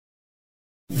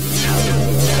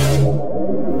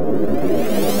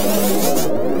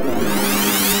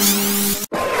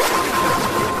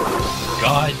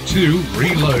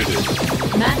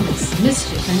madness,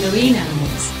 mischief, and marine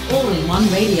animals, all in one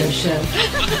radio show.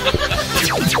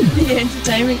 The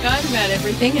entertainment guide about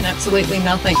everything and absolutely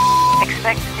nothing.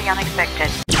 Expect the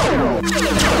unexpected.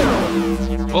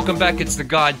 Welcome back. It's the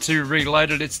Guide to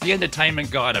Reloaded. It's the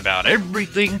entertainment guide about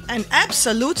everything and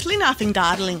absolutely nothing,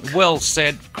 darling. Well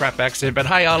said, crap accent, but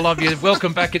hey, I love you.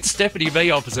 Welcome back. It's Stephanie B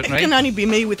opposite me. It can only be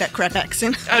me with that crap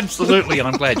accent. Absolutely, and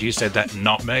I'm glad you said that,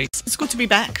 not me. It's good to be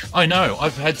back. I know.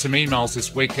 I've had some emails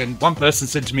this week, and one person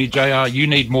said to me, JR, you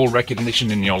need more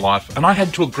recognition in your life. And I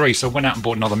had to agree, so I went out and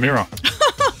bought another mirror.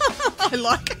 I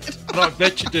like it. And I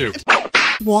bet you do.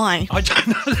 Why? I don't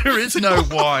know. There is no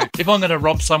why. If I'm going to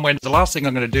rob somewhere, the last thing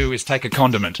I'm going to do is take a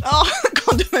condiment. Oh,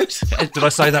 condiment. Did I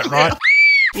say that right?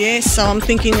 Yes, so I'm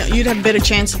thinking you'd have a better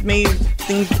chance of me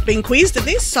being quizzed at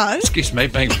this, so... Excuse me,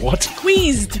 being what?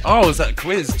 Quizzed. Oh, is that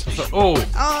quizzed? I thought,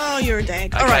 Oh, you're a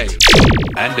dad. Okay. All right.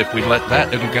 And if we let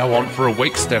that, it'll go on for a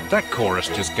week, Steph. That chorus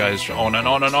just goes on and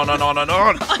on and on and on and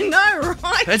on. I know,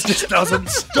 right? It just doesn't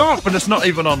stop, and it's not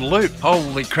even on loop.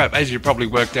 Holy crap. As you probably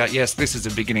worked out, yes, this is the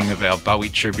beginning of our Bowie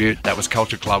tribute. That was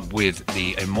Culture Club with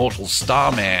the Immortal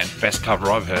Starman. Best cover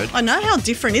I've heard. I know. How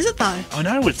different is it, though? I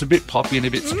know, it's a bit poppy and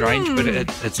a bit strange, but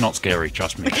it's not scary,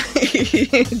 trust me.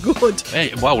 Good.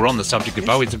 Hey, while we're on the subject of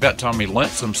Bowie, it's about time we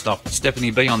learnt some stuff.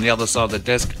 Stephanie B on the other side of the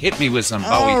desk hit me with some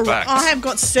Bowie facts. I have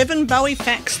got 7 Bowie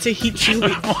facts to hit you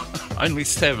with. Only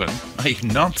 7? Are you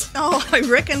nuts? Oh, I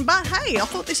reckon. But hey, I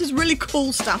thought this is really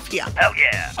cool stuff here. Hell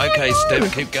yeah. Okay,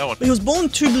 Steph, keep going. He was born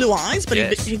 2 blue eyes, but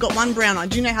Yes. he got 1 brown eye.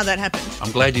 Do you know how that happened?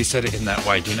 I'm glad you said it in that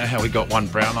way. Do you know how he got 1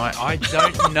 brown eye? I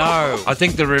don't know. I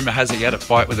think the rumour has it he had a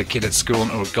fight with a kid at school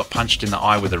and got punched in the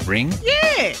eye with a ring.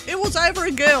 Yeah, it was over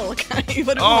a girl, okay?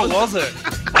 But Was it?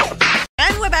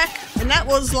 And we're back. And that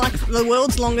was like the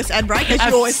world's longest ad break, as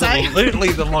you always say. Absolutely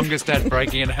the longest ad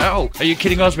break in hell. Are you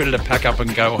kidding? I was ready to pack up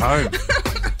and go home.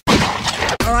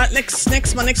 All right,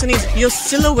 my next one is, your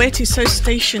silhouette is so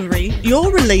stationary.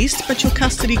 You're released, but your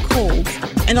custody called.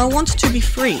 And I want to be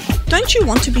free. Don't you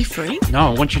want to be free?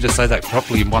 No, I want you to say that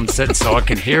properly in one sentence so I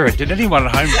can hear it. Did anyone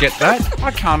at home get that?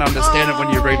 I can't understand it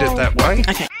when you read it that way.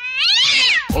 Okay.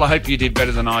 Well, I hope you did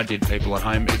better than I did, people at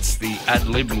home. It's the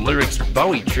ad-lib lyrics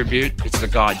Bowie tribute. It's the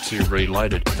Guide to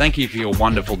Reloaded. Thank you for your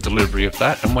wonderful delivery of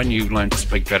that. And when you learn to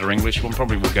speak better English, we'll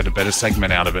probably will get a better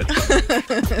segment out of it.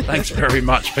 Thanks very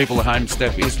much, people at home.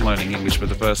 Steph is learning English for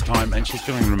the first time, and she's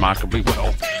doing remarkably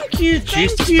well. Thank you. She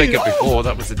used to speak it before.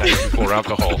 That was the days before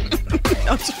alcohol.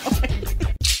 That's right.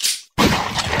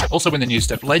 Also in the news,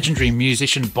 Steph, legendary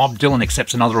musician Bob Dylan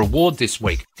accepts another award this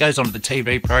week. Goes on to the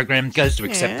TV program, goes to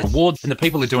accept the award, and the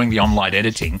people who are doing the online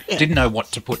editing didn't know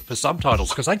what to put for subtitles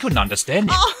because they couldn't understand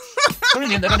him.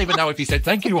 They don't even know if he said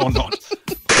thank you or not.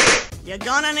 You're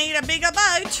gonna need a bigger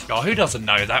boat. Oh, who doesn't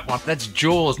know that one? That's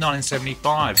Jaws,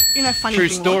 1975. You know, funny True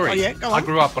thing story. Was, go on. I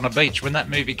grew up on a beach. When that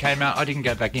movie came out, I didn't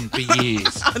go back in for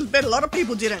years. I bet a lot of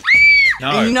people didn't. No.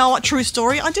 And you know what? True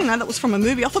story. I didn't know that was from a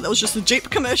movie. I thought that was just a Jeep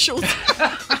commercial.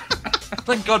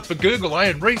 Thank God for Google,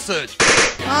 and research.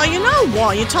 Oh, you know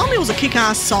what? You told me it was a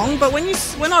kick-ass song, but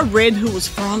when I read who it was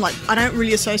from, like, I don't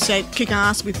really associate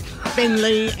kick-ass with Ben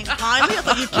Lee and Kylie. I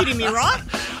thought you're kidding me, right?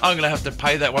 I'm going to have to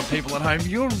pay that one, people at home.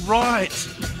 You're right.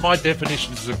 My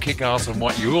definitions of kick-ass and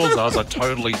what yours are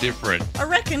totally different. I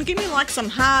reckon, give me like some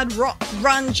hard rock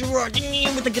grunge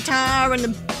with the guitar and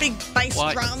the big bass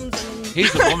drums and...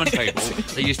 Here's the woman, people.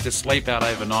 They used to sleep out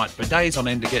overnight for days on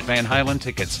end to get Van Halen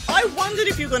tickets. I wondered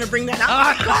if you were going to bring that up.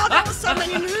 Oh my God, that was so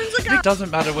many moons ago. It doesn't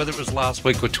matter whether it was last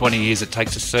week or 20 years. It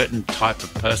takes a certain type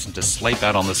of person to sleep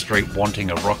out on the street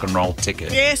wanting a rock and roll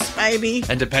ticket. Yes, baby.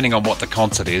 And depending on what the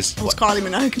concert is. It was Kylie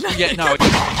Minogue. No. Yeah, no.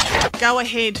 Go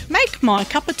ahead. Make my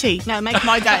cup of tea. No, make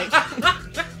my day.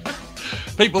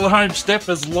 People at home, Steph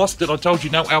has lost it. I told you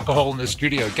no alcohol in the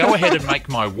studio. Go ahead and make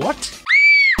my what?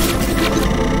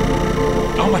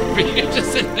 Oh my God,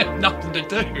 just sitting there, nothing to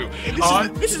do.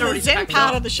 This is the Zen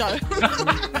part of the show.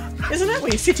 Isn't it?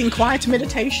 Where you sit in quiet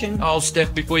meditation. Oh,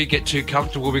 Steph, before you get too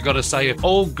comfortable, we've got to say if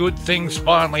all good things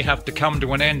finally have to come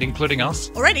to an end, including us.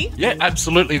 Already? Yeah,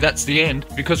 absolutely, that's the end.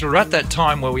 Because we're at that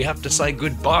time where we have to say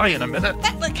goodbye in a minute.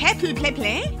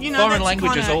 You know, Foreign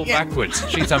language is all backwards.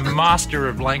 She's a master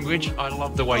of language. I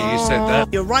love the way you said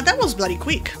that. You're right, that was bloody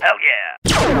quick. Hell yeah.